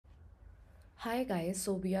Hi guys,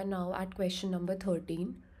 so we are now at question number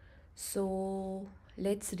 13. So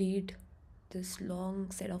let's read this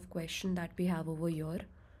long set of question that we have over here.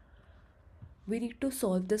 We need to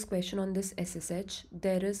solve this question on this SSH.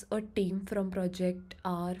 There is a team from project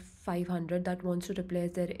R500 that wants to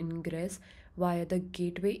replace their ingress via the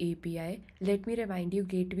Gateway API. Let me remind you,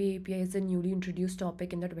 Gateway API is a newly introduced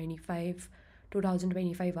topic in the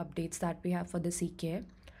 2025 updates that we have for the CKA.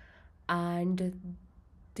 And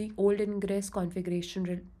the old ingress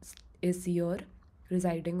configuration is here,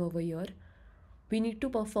 residing over here. We need to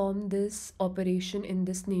perform this operation in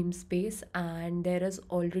this namespace, and there is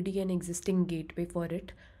already an existing gateway for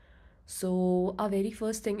it. So our very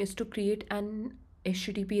first thing is to create an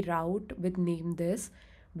HTTP route with name this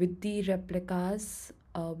with the replicas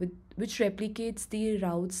with which replicates the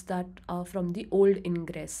routes that are from the old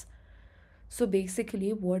ingress. So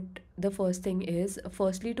basically, what the first thing is,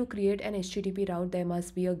 firstly, to create an HTTP route, there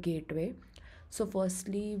must be a gateway. So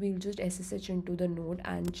firstly, we'll just SSH into the node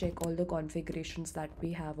and check all the configurations that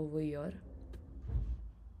we have over here.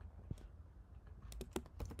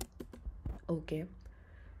 Okay,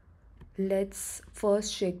 let's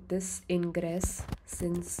first check this ingress,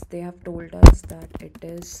 since they have told us that it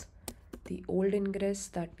is the old ingress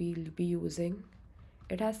that we'll be using.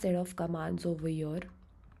 It has set of commands over here.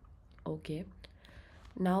 Okay,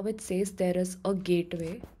 now it says there is a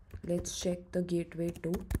gateway. Let's check the gateway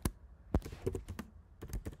too.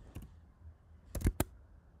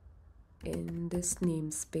 In this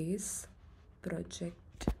namespace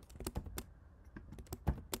project.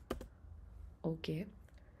 Okay,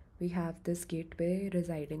 we have this gateway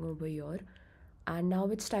residing over here, and now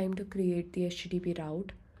it's time to create the HTTP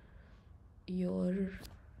route. Your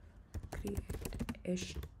create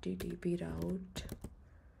HTTP route.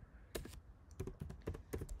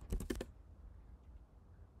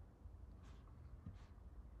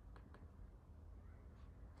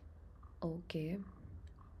 Okay,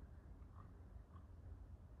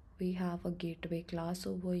 we have a gateway class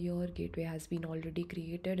over here. Gateway has been already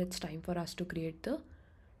created. It's time for us to create the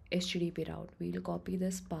HTTP route. We'll copy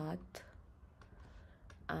this path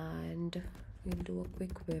and we'll do a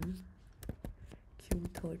quick vim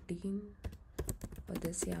q13 for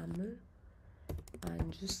this YAML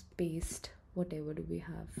and just paste whatever do we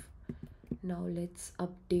have. Now let's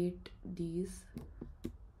update these.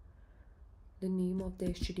 The name of the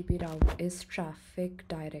HTTP route is traffic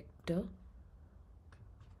director,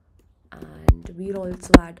 and we'll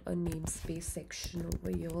also add a namespace section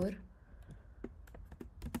over here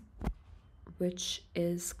which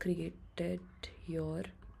is created here.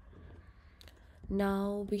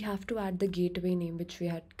 Now we have to add the gateway name which we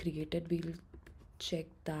had created. We'll check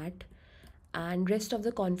that, and rest of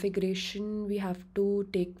the configuration we have to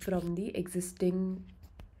take from the existing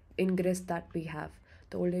ingress that we have.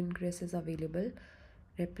 The old ingress is available,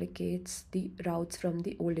 replicates the routes from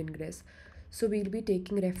the old ingress. So we'll be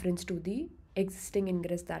taking reference to the existing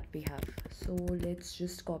ingress that we have. So let's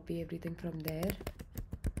just copy everything from there.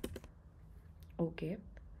 Okay,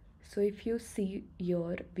 so if you see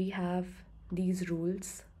here, we have these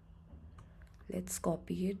rules. Let's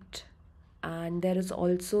copy it, and there is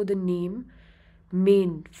also the name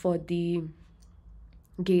main for the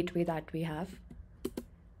gateway that we have.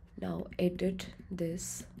 Now edit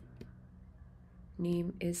this.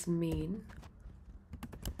 Name is main.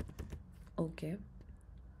 Okay,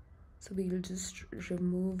 so we'll just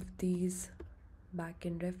remove these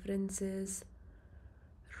backend references,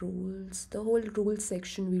 rules, the whole rules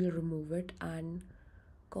section. We'll remove it and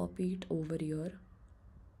copy it over here.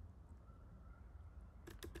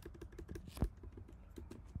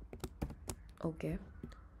 Okay,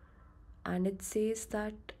 and it says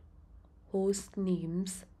that host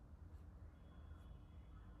names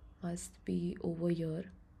must be over here.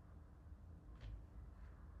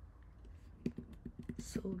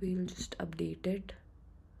 So we'll just update it.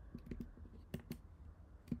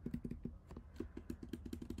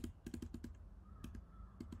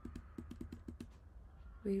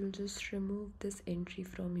 We'll just remove this entry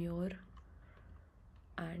from here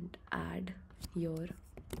and add here.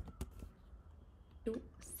 To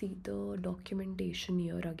see the documentation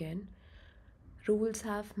here again, rules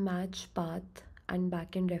have match path and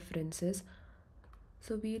backend references.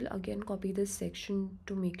 So we'll again copy this section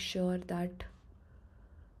to make sure that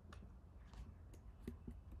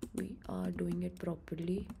we are doing it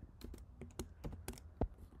properly.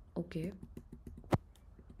 Okay,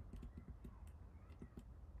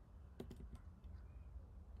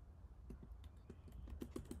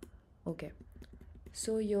 okay,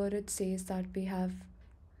 so here it says that we have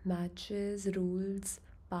matches, rules,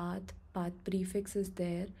 path prefix is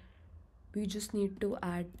there, we just need to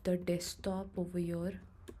add the desktop over here.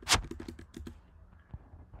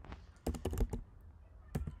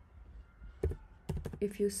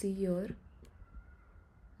 If you see here,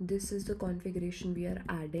 this is the configuration we are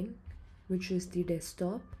adding, which is the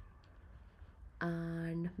desktop,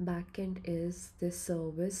 and backend is this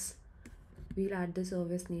service. We'll add the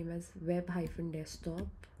service name as web-desktop.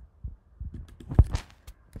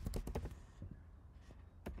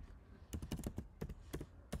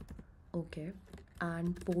 Okay,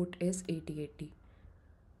 and port is 8080.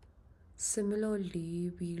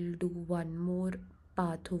 Similarly, we'll do one more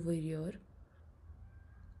path over here.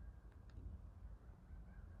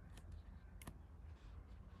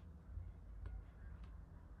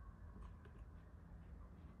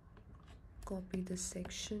 Copy this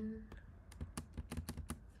section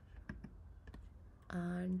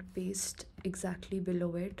and paste exactly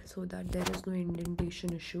below it so that there is no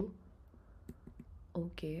indentation issue.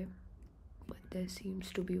 Okay, but there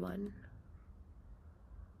seems to be one.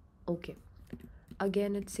 Okay,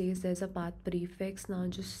 again it says there's a path prefix. Now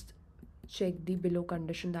just check the below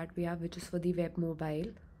condition that we have, which is for the web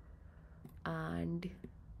mobile. And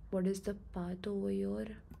what is the path over here?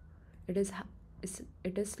 It is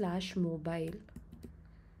 /mobile.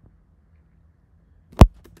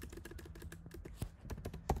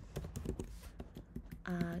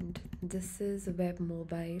 And this is web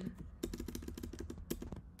mobile,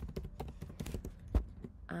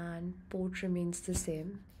 and port remains the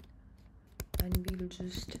same, and we'll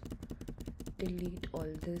just delete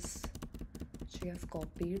all this which we have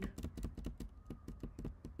copied.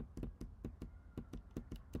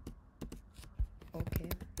 Okay,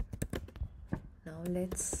 now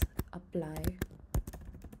let's apply.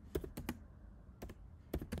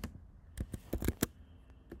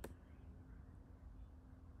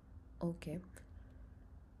 Okay,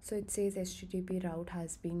 so it says HTTP route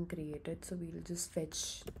has been created, so we'll just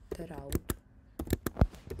fetch the route.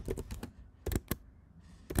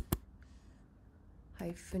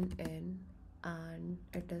 -n, and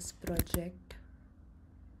it is project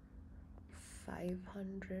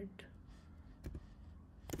 500.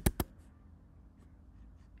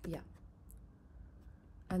 Yeah,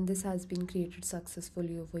 and this has been created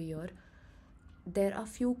successfully over here. There are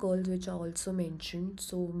few curls which are also mentioned,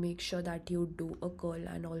 so make sure that you do a curl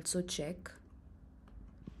and also check.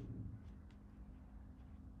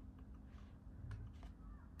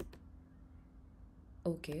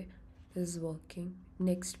 Okay, this is working.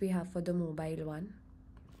 Next we have for the mobile one.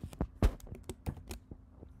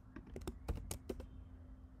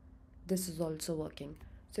 This is also working.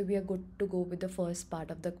 So we are good to go with the first part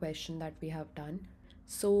of the question that we have done.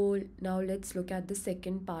 So now let's look at the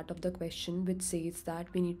second part of the question, which says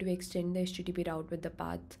that we need to extend the HTTP route with the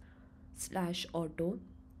path /auto,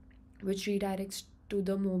 which redirects to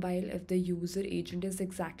the mobile if the user agent is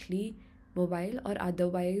exactly mobile or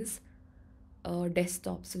otherwise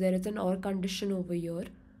desktop. So there is an or condition over here.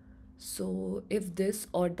 So if this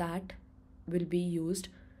or that will be used,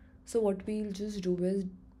 so what we'll just do is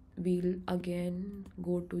we'll again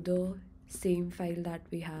go to the same file that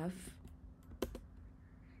we have.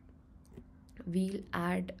 We'll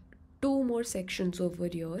add two more sections over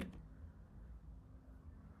here.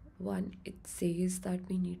 One, it says that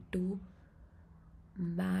we need to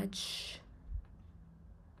match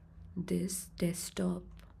this desktop.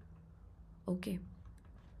 Okay,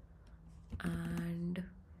 and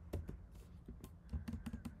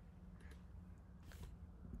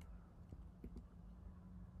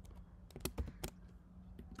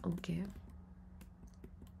okay,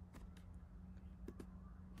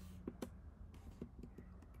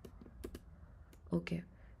 okay,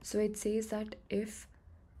 so it says that if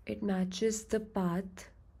it matches the path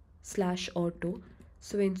 /auto,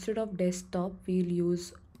 so instead of desktop we'll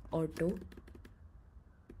use auto.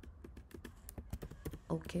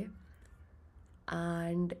 Okay,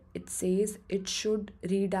 and it says it should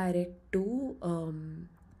redirect to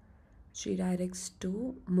redirects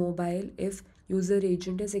to mobile if user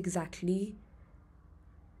agent is exactly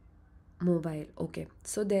mobile. Okay,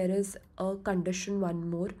 so there is a condition one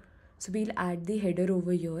more, so we'll add the header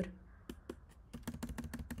over here.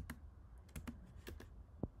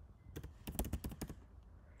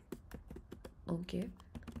 Okay,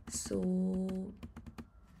 so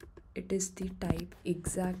it is the type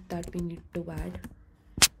exact that we need to add.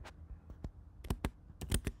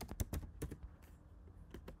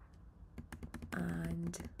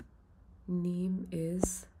 And name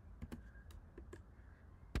is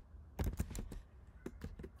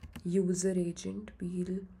user agent.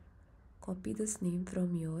 We'll copy this name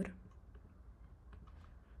from here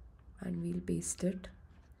and we'll paste it.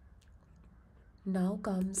 Now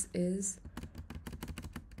comes is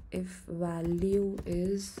if value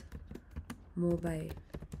is mobile.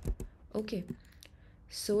 Okay,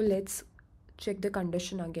 so let's check the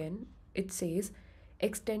condition again. It says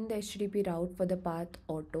extend the HTTP route for the path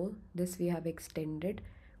auto. This we have extended,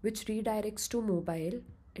 which redirects to mobile.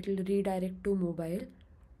 It will redirect to mobile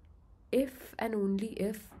if and only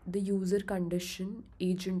if the user condition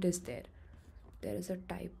agent is there. There is a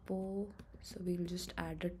typo, so we'll just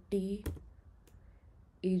add a T.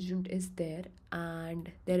 Agent is there,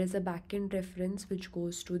 and there is a backend reference which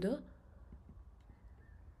goes to the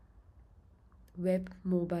web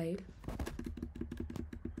mobile.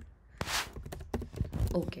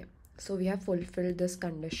 Okay, so we have fulfilled this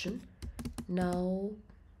condition. Now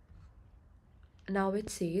it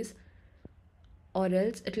says or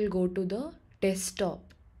else it will go to the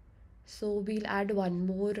desktop. So we'll add one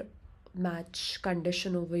more match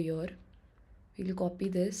condition over here. We'll copy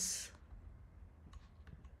this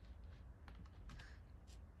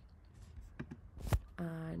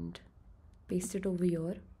and paste it over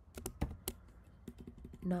here.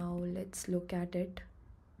 Now let's look at it.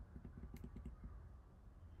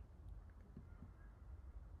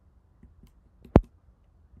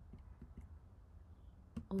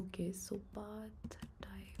 Okay, so path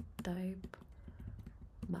type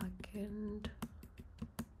backend.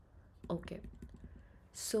 Okay,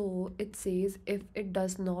 so it says if it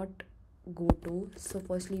does not go to, so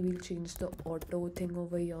firstly we'll change the auto thing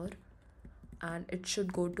over here, and it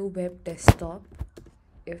should go to web desktop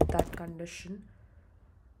if that condition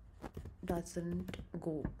doesn't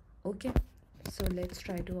go. Okay, so let's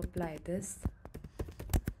try to apply this.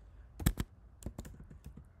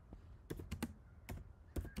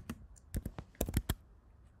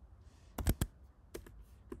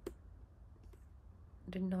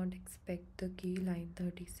 Did not expect the key, line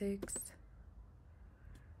 36.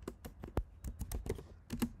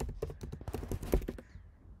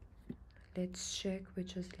 Let's check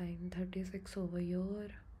which is line 36 over here.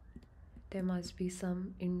 There must be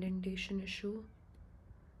some indentation issue.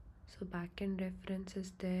 So backend reference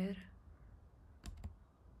is there.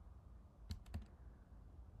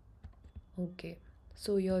 Okay,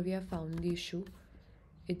 so here we have found the issue.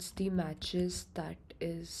 It's the matches that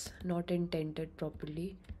is not intended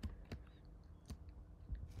properly.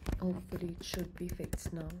 Hopefully it should be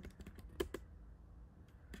fixed now.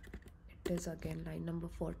 It is again line number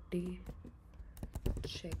 40.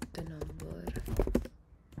 Check the number.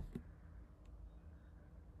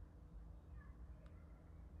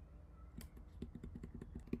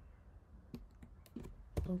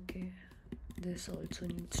 Okay, this also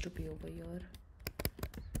needs to be over here.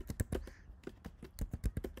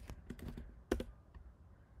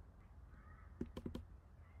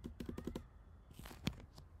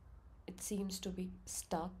 It seems to be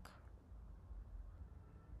stuck.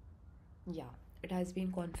 Yeah, it has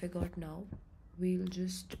been configured now. We'll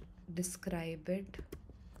just describe it.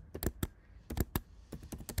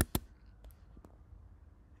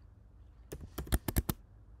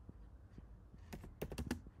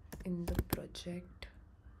 In the project.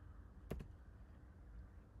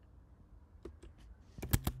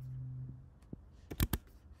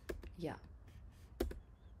 Yeah.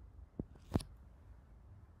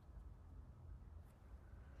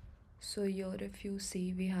 So here if you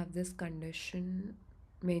see, we have this condition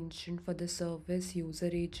mentioned for the service user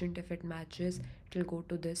agent. If it matches, it will go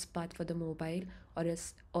to this path for the mobile, or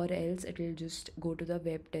else it will just go to the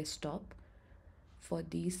web desktop for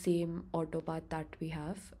the same auto path that we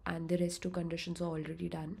have, and the rest two conditions are already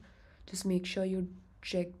done. Just make sure you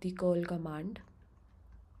check the curl command.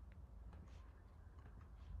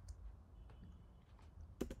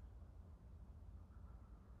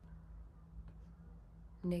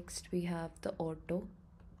 Next we have the auto.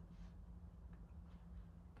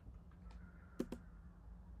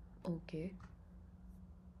 Okay,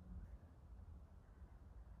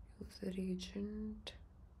 user agent.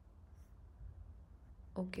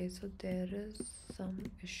 Okay, so there is some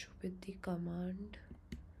issue with the command.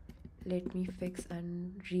 Let me fix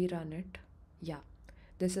and rerun it. Yeah,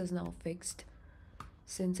 this is now fixed.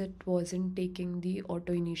 Since it wasn't taking the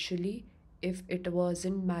auto initially, if it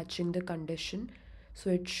wasn't matching the condition, so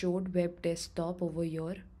it showed web desktop over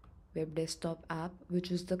here, web desktop app,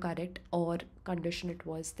 which is the correct or condition it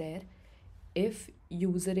was there. If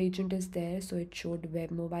user agent is there, so it showed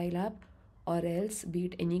web mobile app, or else be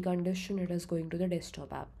it any condition, it is going to the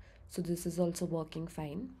desktop app. So this is also working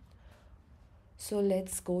fine. So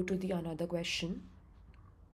let's go to the another question.